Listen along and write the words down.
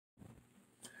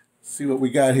See what we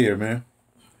got here, man.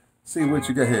 See what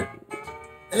you got here.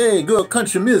 Hey, good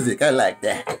country music. I like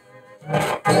that.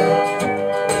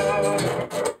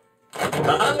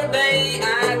 The other day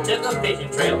I took a fishing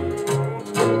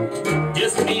trip,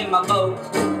 just me and my boat,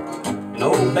 an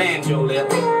old banjo lip.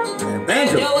 Man,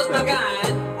 Banjo banjo. was my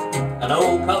guide, an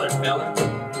old colored fella.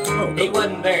 Oh, He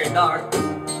wasn't very dark,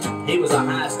 he was a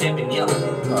high-stepping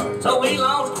yellow. So we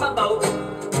launched my boat,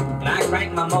 and I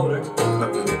cranked my motor,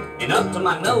 and up to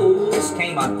my nose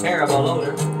came a terrible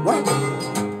odor. what?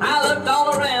 I looked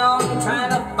all around trying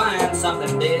to find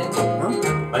something dead,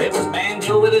 Huh? but it was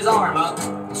Banjo with his arm up,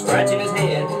 scratching his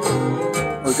head.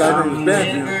 Oh, guy named Some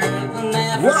Banjo. niggers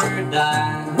never What?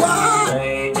 die. What?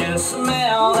 They just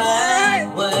smell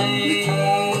that way.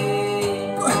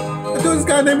 I thought this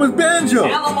guy name was Banjo.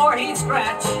 Now the more he'd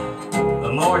scratch,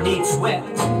 the more he'd sweat.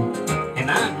 And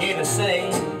I'm here to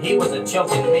say he was a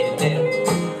choking me to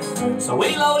death. So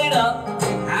we loaded up,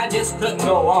 I just couldn't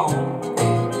go on.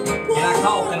 And I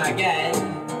coughed and I gagged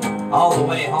all the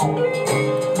way home.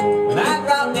 When I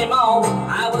dropped him off,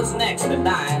 I was next to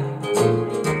dying.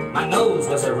 My nose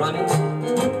was a-running,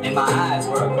 and my eyes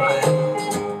were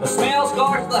a-crying. The smell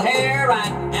scorched the hair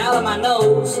right out of my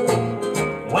nose.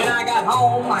 When I got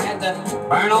home, I had to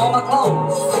burn all my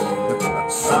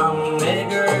clothes. Some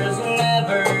niggers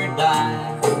never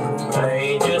die.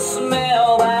 They just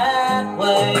smell that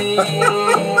way.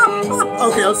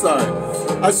 Okay, I'm sorry.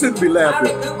 I shouldn't be I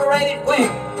laughing. recuperated quick.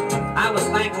 I was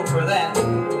thankful for that.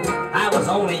 I was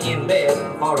only in bed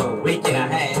for a week and a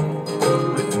half.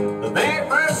 The very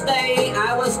first day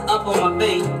I was up on my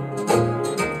feet,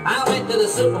 I went to the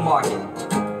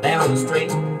supermarket down the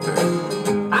street.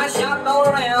 I shopped all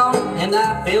around and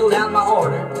I filled out my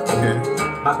order.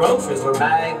 Okay. My groceries were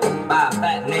bagged by a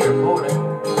fat nigger porter.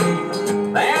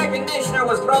 The air conditioner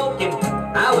was broken.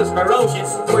 I was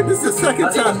ferocious. Wait, this is the second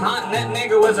 'Cause it was time. hot and that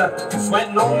nigger was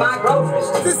sweating on my groceries.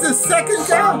 This is the second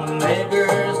time. Some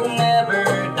niggers never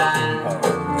die.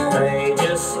 They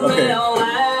just smell Okay.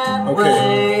 that Okay.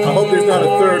 way. I hope there's not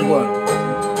a third one.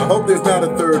 I hope there's not a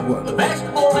third The one.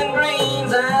 vegetables and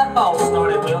greens I bought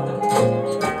started wilting.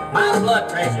 My blood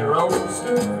pressure rose,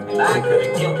 and I could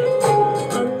have killed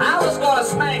him. I was gonna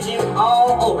smash him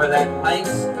all over that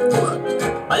place,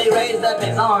 but he raised up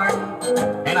his arm,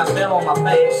 and I fell on my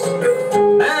face.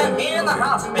 Now I'm here in the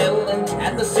hospital, and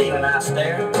at the ceiling I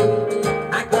stare.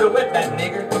 I could have whipped that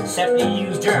nigger, except he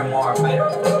used germ warfare.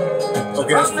 So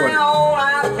Okay, that's from funny. now on,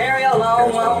 I carry a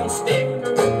long, long stick.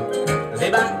 'Cause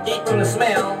if I can keep from the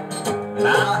smell, then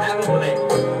I'll have a lick.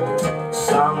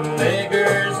 Some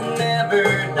niggers never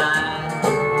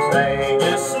die. They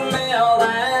just smell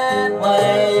that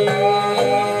way.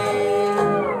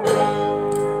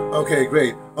 Okay,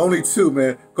 great. Only two,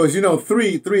 man. Because you know,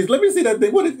 threes. Let me see that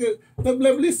thing. What is it?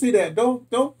 Let me see that. Don't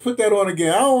put that on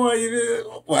again. I don't want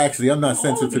you. Well, actually, I'm not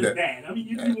sensitive to that. I mean,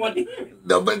 you want to hear it.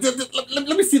 No, but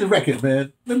let me see the record,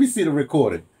 man. Let me see the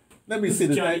recording. Let me see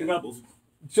the Johnny Rebels.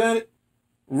 Johnny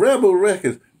Rebel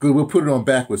Records. Good. We'll put it on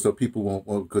backwards so people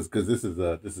won't. Because this is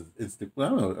Insta. Well, I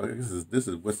don't know. This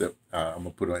is what's that? I'm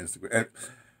gonna put it on Instagram.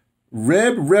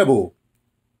 Rebel.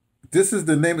 This is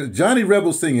the name of Johnny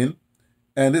Rebel singing,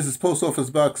 and this is Post Office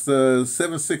Box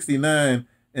 769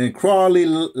 in Crawley,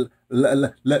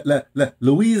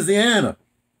 Louisiana.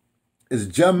 It's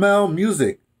Jamal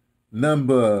Music,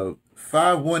 number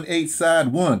 518,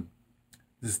 side 1.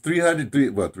 This is 3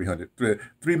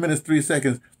 minutes, 3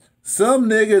 seconds. Some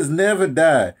niggas never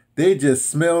die. They just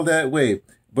smell that way.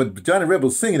 But Johnny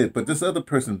Rebel's singing it, but this other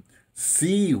person,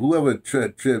 whoever,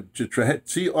 Trahan,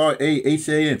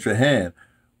 Trahan.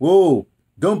 Whoa,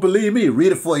 don't believe me.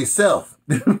 Read it for yourself.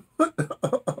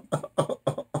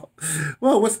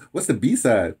 Well, what's the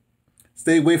B-side?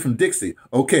 Stay away from Dixie.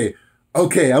 Okay,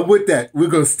 I'm with that. We're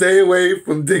going to stay away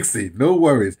from Dixie. No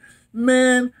worries.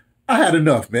 Man, I had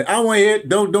enough, man. I want to hear it.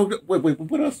 Don't. Wait,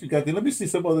 what else you got there? Let me see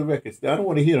some other records. I don't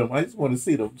want to hear them. I just want to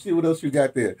see them. See what else you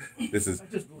got there. This is I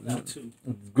just wrote out two.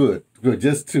 good.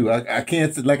 Just two. I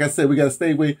can't, like I said, we got to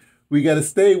stay away. We got to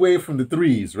stay away from the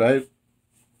threes, right?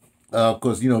 Of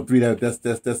course, you know, three, that's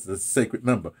a sacred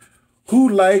number. Who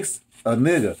likes a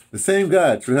nigga? The same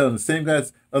guy, Trahell, the same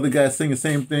guys, other guys sing the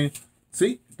same thing.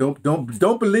 See, don't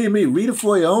believe me. Read it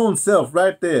for your own self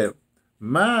right there.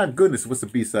 My goodness, what's the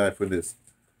B-side for this?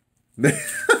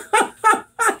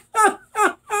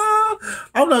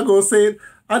 I'm not gonna say it.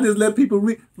 I just let people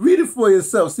read it for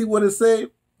yourself. See what it say?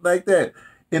 Like that.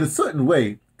 In a certain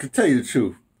way, to tell you the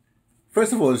truth.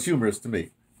 First of all, it's humorous to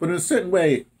me. But in a certain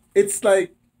way, it's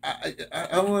like I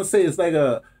don't want to say it's like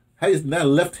it's not a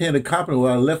left-handed compliment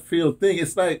or a left field thing.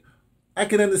 It's like I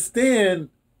can understand.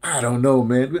 I don't know,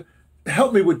 man.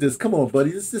 help me with this. Come on,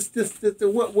 buddy.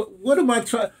 What am I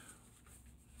trying?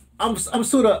 I'm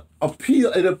sort of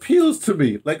appeal. It appeals to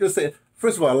me. Like I said,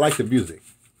 first of all, I like the music.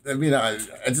 I mean, I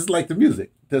just like the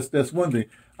music. That's one thing.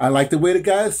 I like the way the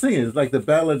guy is singing. It's like the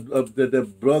ballad of the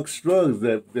Brug Strugs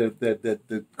that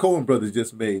the Coen brothers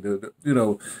just made. You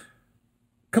know,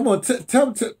 come on,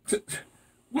 tell.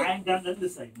 I ain't got nothing to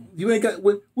say, man. You ain't got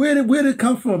where did it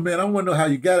come from, man? I want to know how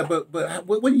you got it. But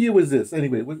what year was this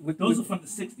anyway? Those are from the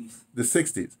 60s. The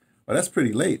 60s. Well, that's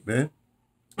pretty late, man.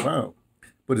 Wow.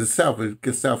 But it's south. It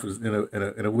gets south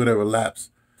in a whatever lapse.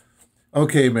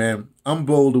 Okay, man. I'm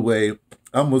bowled away.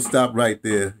 I'm gonna stop right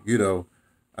there. You know,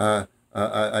 I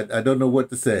don't know what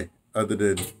to say other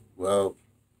than, well,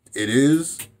 it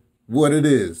is what it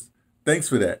is. Thanks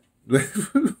for that.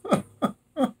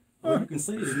 All you can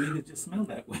say is niggas just smell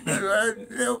that way.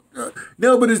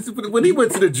 No, but when he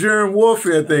went to the germ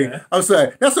warfare thing, I'm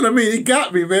sorry. That's what I mean. He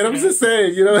got me, man. I'm just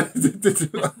saying, you know.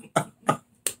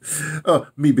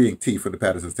 Me being T from the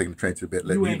Pattersons taking the train to the bed,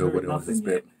 letting you know what it was.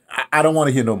 I don't want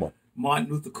to hear no more. Martin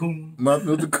Luther King. Martin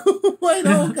Luther King. Wait,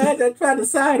 oh God, that's trying to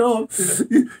side off.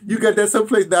 You got that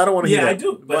someplace? No, I don't want to hear that. Yeah,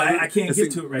 I do, but I can't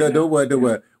get to it right now. Don't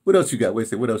worry. What else you got? Wait a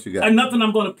second. What else you got? Nothing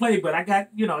I'm going to play, but I got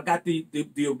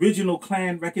the original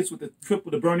Clan records with the trip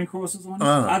with the burning crosses on it.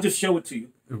 I'll just show it to you.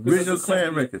 Original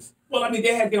Clan records. Well, I mean,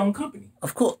 they had their own company.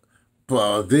 Of course.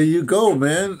 Well, there you go,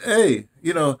 man. Hey,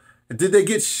 you know, did they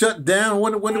get shut down?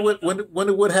 Wonder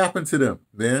what happened to them,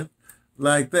 man?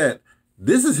 Like that.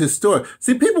 This is historic.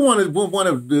 See, people want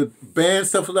to ban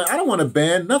stuff like that. I don't want to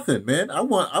ban nothing, man. I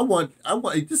want.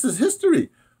 This is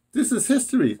history. This is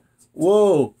history.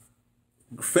 Whoa.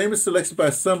 Famous selection by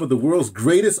some of the world's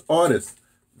greatest artists.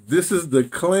 This is the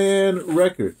Clan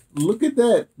record. Look at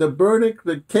that. The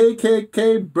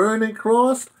KKK burning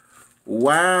cross.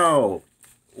 Wow.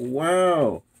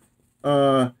 Wow.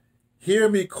 Hear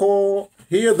the call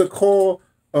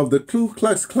of the Ku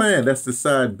Klux Klan. That's the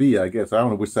side B, I guess. I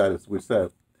don't know which side is which side.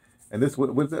 And this,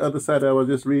 what's the other side that I was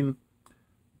just reading?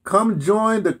 Come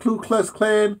join the Ku Klux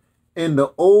Klan in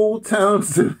the Old Town.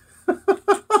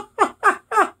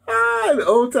 The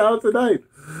Old Town tonight.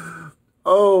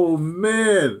 Oh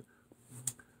man,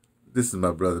 this is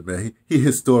my brother, man. He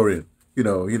historian, you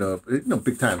know,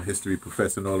 big time history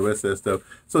professor and all the rest of that stuff.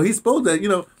 So he's supposed to,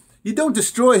 you don't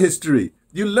destroy history.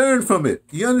 You learn from it.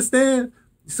 You understand?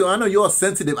 So I know you're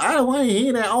sensitive. I don't want to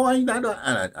hear that. Oh,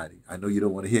 I know you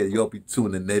don't want to hear it. You'll be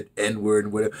tuning that N-word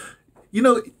and whatever.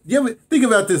 You ever think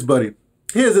about this, buddy?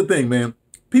 Here's the thing, man.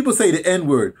 People say the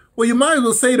N-word. Well, you might as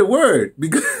well say the word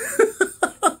because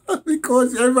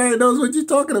everybody knows what you're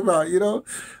talking about,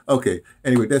 Okay,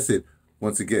 anyway, that's it.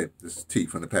 Once again, this is T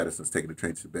from the Pattersons taking the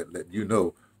train to bed, letting you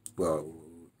know, well,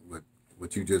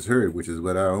 what you just heard, which is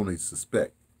what I only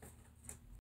suspect.